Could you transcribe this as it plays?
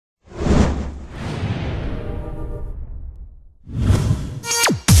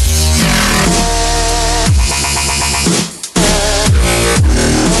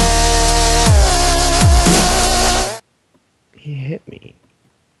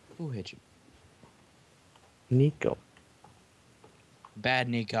Who hit you? Nico. Bad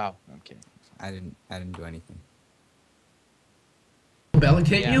Nico. I'm kidding. I didn't do anything. Bellic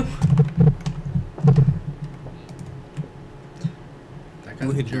hit Yeah. you? That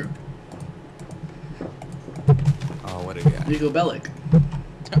Who guy's hit a jerk. Oh, what a guy. Nico Bellic.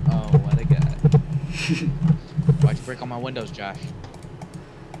 Oh, what a guy. Why'd you break all my windows, Josh?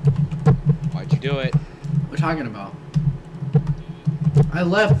 Why'd you do it? What are you talking about? I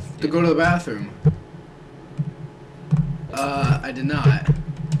left to go to the bathroom. I did not.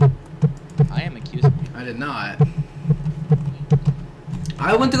 I am accusing you. I did not.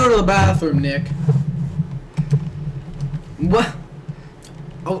 I went to go to the bathroom, Nick. What?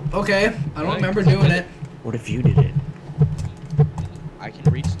 Oh, okay. I don't remember doing it. What if you did it? I can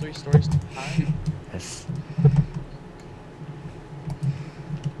reach 3 stories high. Yes.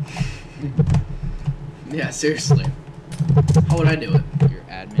 Yeah, seriously. How would I do it? Your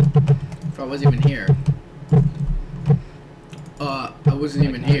admin. If I wasn't even here. I wasn't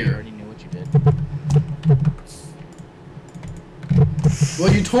even Like, no, You here. already knew what you did.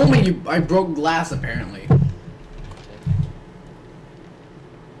 Well, you told me I broke glass, apparently.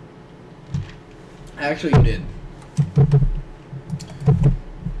 Actually, you did.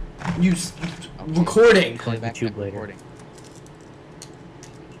 Recording. Play back YouTube that later. recording.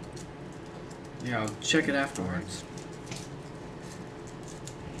 Yeah, I'll check it afterwards.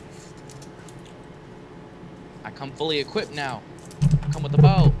 I come fully equipped now. Come with a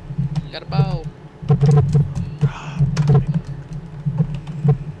bow. Got a bow.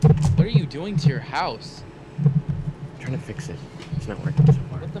 What are you doing to your house? I'm trying to fix it. It's not working so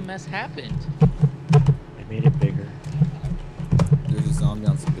far. What the mess happened? I made it bigger. There's a zombie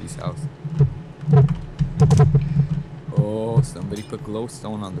on somebody's house. Oh, somebody put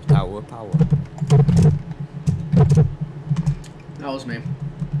glowstone on the tower. Power. That was me.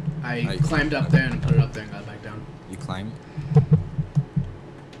 I you climbed up there and put it up there and got back down. You climbed?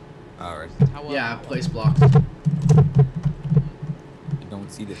 Alright. How Yeah, place blocked. You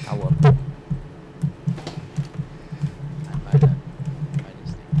don't see the tower.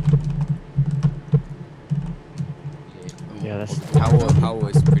 Yeah, that's Tower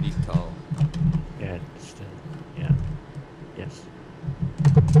is pretty tall. yeah. It's still yeah. Yes.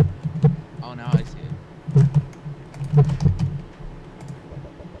 Oh, now I see it.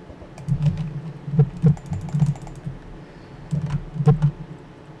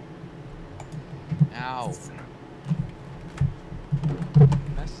 Ow.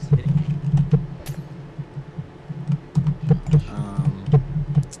 Mess is hitting me.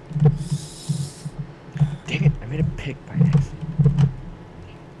 Dang it! I made a pick by accident.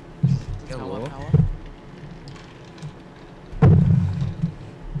 Hello. Power.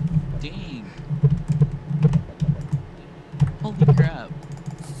 Dang. Holy crap.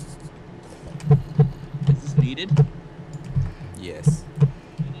 Is this needed? Yes.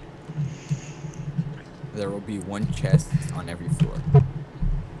 There will be one chest on every floor.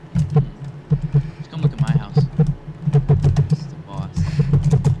 Just come look at my house. This is the boss.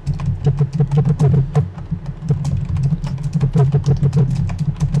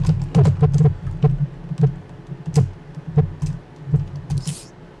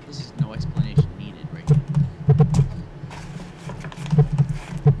 This is no explanation needed right here.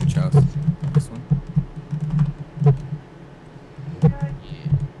 Which house? This one? Yeah.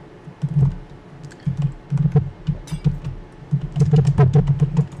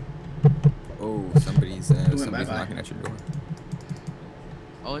 Oh, somebody's bye-bye. knocking at your door.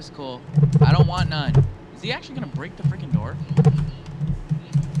 Oh, it's cool. I don't want none. Is he actually gonna break the freaking door?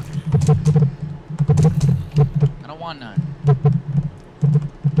 I don't want none.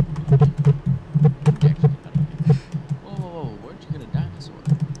 Whoa, whoa, whoa, where'd you get a dinosaur?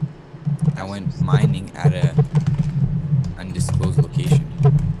 I went mining at a undisclosed location.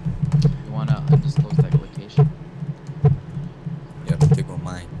 You wanna undisclose that location? Yep, to go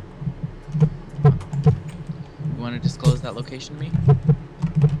mine. You wanna disclose that location to me?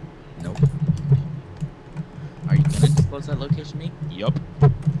 Nope. Are you gonna disclose that location to me? Yup.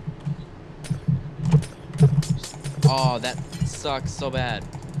 Oh, that sucks so bad.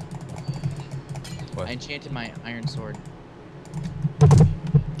 What? I enchanted my iron sword.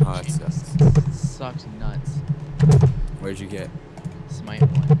 Oh, it sucks. Sucks nuts. Where'd you get? Smite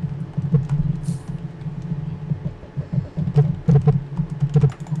one.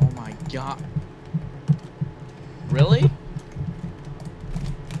 Oh my god. Really?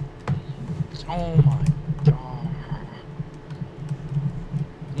 Oh my god.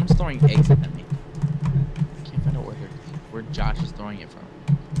 Someone's throwing eggs at me. I can't find out where Josh is throwing it from.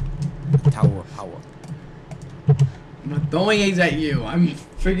 Tower power. I'm not throwing eggs at you. I'm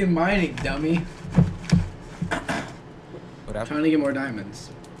Freaking mining, dummy. What happened? Trying to get more diamonds.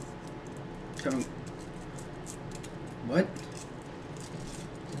 Coming. What?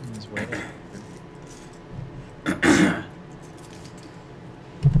 Just wait.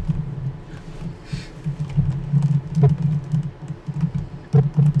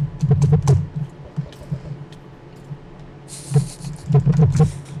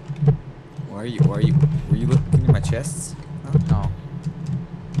 Were you looking at my chests? Huh? No.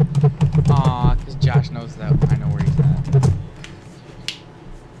 Aw, because Josh knows that I know where he's at.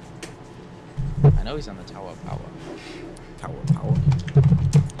 I know he's on the Tower of Power. Power.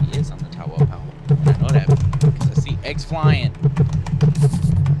 He is on the Tower of Power. I know that because I see eggs flying.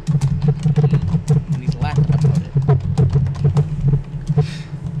 And he's laughing about it.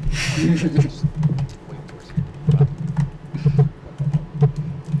 Just wait for it.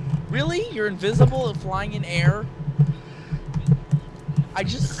 Really? You're invisible and flying in air? I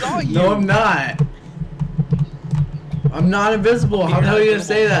just saw you. No, I'm not. I'm not invisible. How the hell are you gonna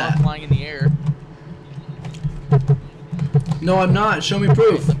say that? Flying in the air. No, I'm not. Show me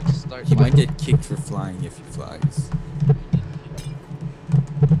proof. Let me just start He might flying. get kicked for flying if he flies.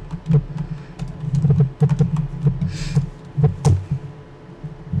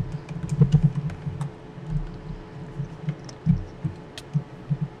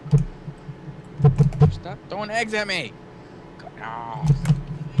 Stop throwing eggs at me. No.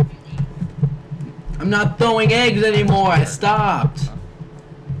 I'm not throwing eggs anymore. I stopped.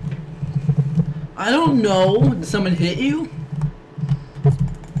 I don't know. Did someone hit you?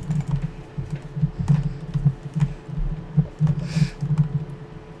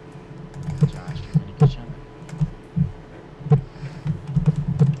 Josh, you're gonna get shot.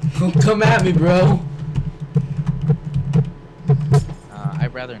 Don't come at me, bro.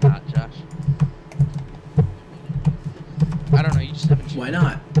 I'd rather not, Josh. I don't know, you just haven't Why chosen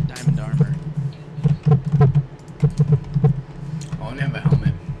not? diamond armor. Oh, I don't have a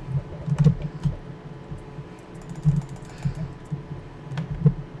helmet.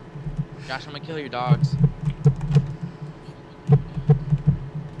 Josh, I'm gonna kill your dogs. I'm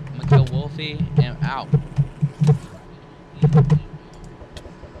gonna kill Wolfie and ow.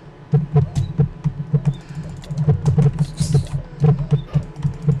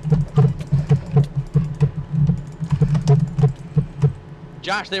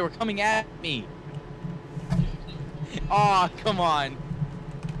 Josh, they were coming at me. Aw, come on.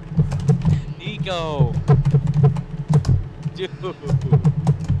 Nico. Dude.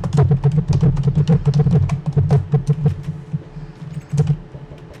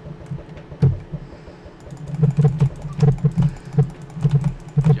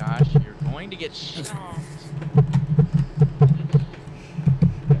 Josh, you're going to get shot.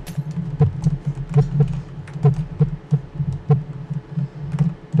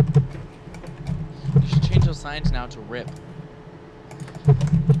 You should change those signs now to RIP.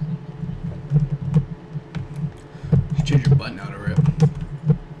 You change your button out of rip.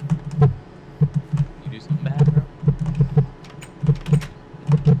 You do something bad, bro?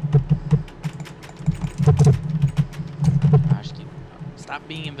 Josh, stop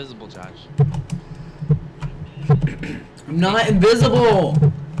being invisible, Josh. I'm not invisible.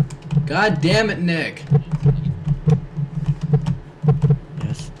 God damn it, Nick.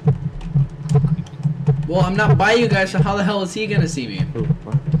 Yes. Well, I'm not by you guys, so how the hell is he gonna see me? Who?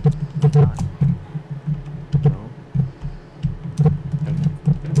 What? No.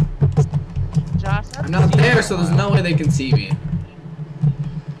 Josh, I'm not there, so there's no way they can see me.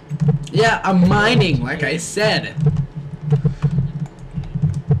 Yeah, I'm mining, like I said.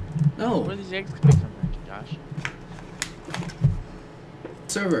 Where No, are these eggs coming from, Josh?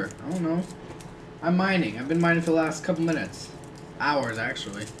 server. I don't know. I'm mining. I've been mining for the last couple minutes. Hours,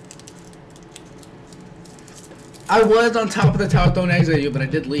 actually. I was on top of the tower throwing eggs at you, but I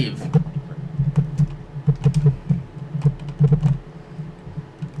did leave.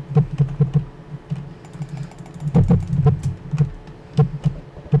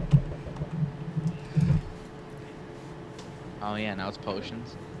 Oh yeah, now it's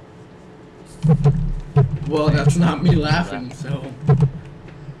potions. Well, that's not me laughing, so.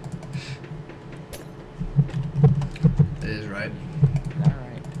 It is right.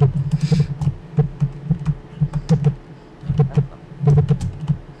 Alright.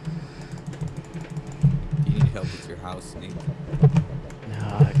 You need help with your house, Nate. No,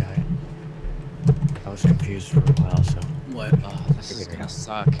 I got it. I was confused for a while, so. What? Oh, this is Figured it gonna out.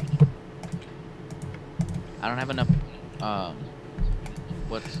 suck. I don't have enough, I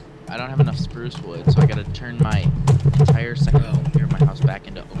don't have enough spruce wood, so I gotta turn my entire second floor of my house back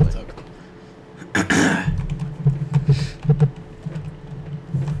into wood.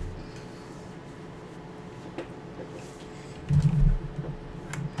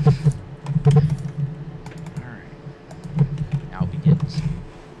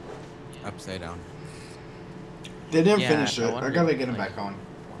 They didn't Yeah, finish I it. wonder I gotta if, get them like- back on.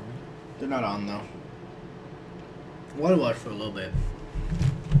 They're not on though. Want to watch for a little bit.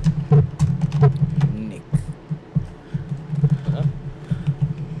 Nick. What up?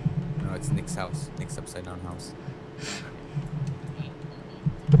 No, it's Nick's house. Nick's upside down house.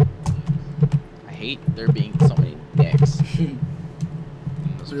 I hate there being so many Nicks.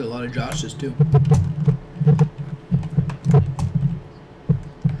 There's a lot of Joshes too.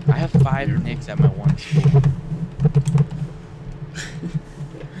 I have 5 Nicks at my one school.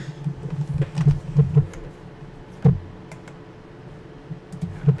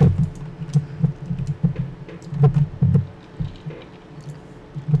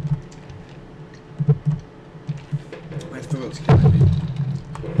 My throat's killing me.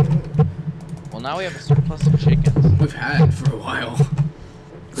 Well, now we have a surplus of chickens. We've had it for a while.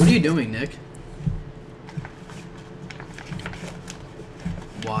 What are you doing, Nick?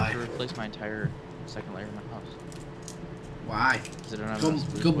 I Why? have to replace my entire second layer of my house. Why? Because I don't have Go- enough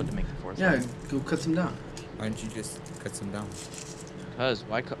spruce go- wood to make the fourth Yeah, layer. go cut some down. Why don't you just cut some down? Because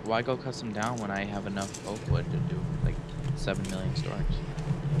why go cut some down when I have enough oak wood to do like 7 million storage?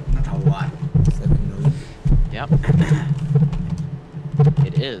 Not a lot. 7 million. Yep.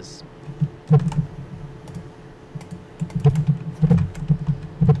 It is.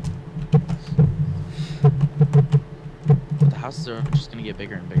 But the houses are just gonna get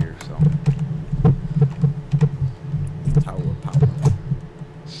bigger and bigger, so. Tower of power.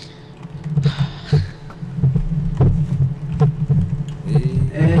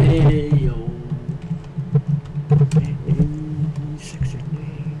 Hey yo.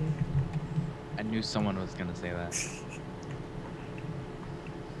 I knew someone was gonna say that.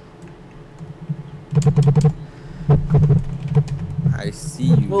 I see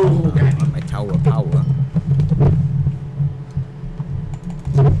you Whoa, okay. on my tower of power.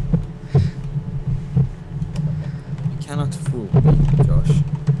 You cannot fool me, Josh.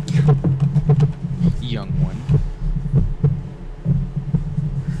 Young one.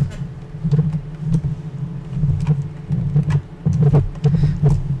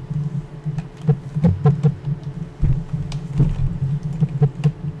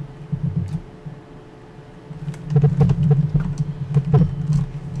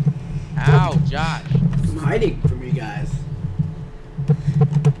 Ow, Josh. I'm hiding from you guys.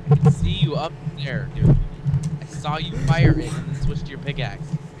 I can see you up there, dude. I saw you fire it and then switch to your pickaxe.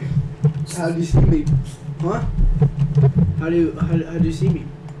 How do you see me? Huh? How do you see me?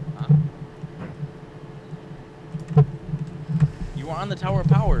 Huh? You were on the tower of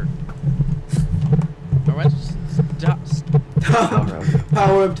power. Alright, stop,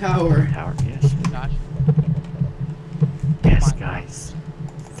 Power of tower. Tower, yes. Josh. Yes, Come on. guys.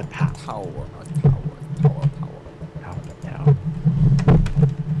 The power. Tower. Power of tower.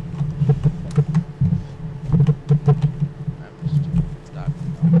 Stop.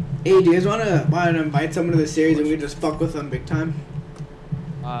 Hey, do you guys wanna invite someone to the series and we just fuck with them big time?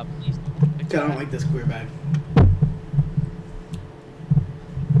 Please. 'Cause I don't like this queer bag.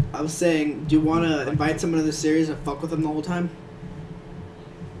 I was saying, do you wanna invite someone to the series and fuck with them the whole time?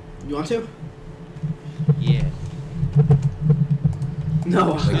 You want to? Yeah.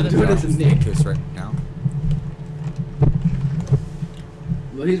 No, Like, I'm doing this Josh is as Nick. dangerous right now.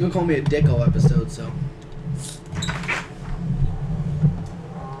 Well, he's been calling me a dick all episode, so.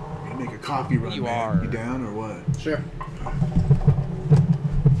 You make a coffee run, You man. are. You down or what? Sure.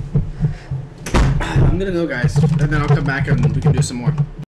 I'm gonna go, guys, and then I'll come back and we can do some more.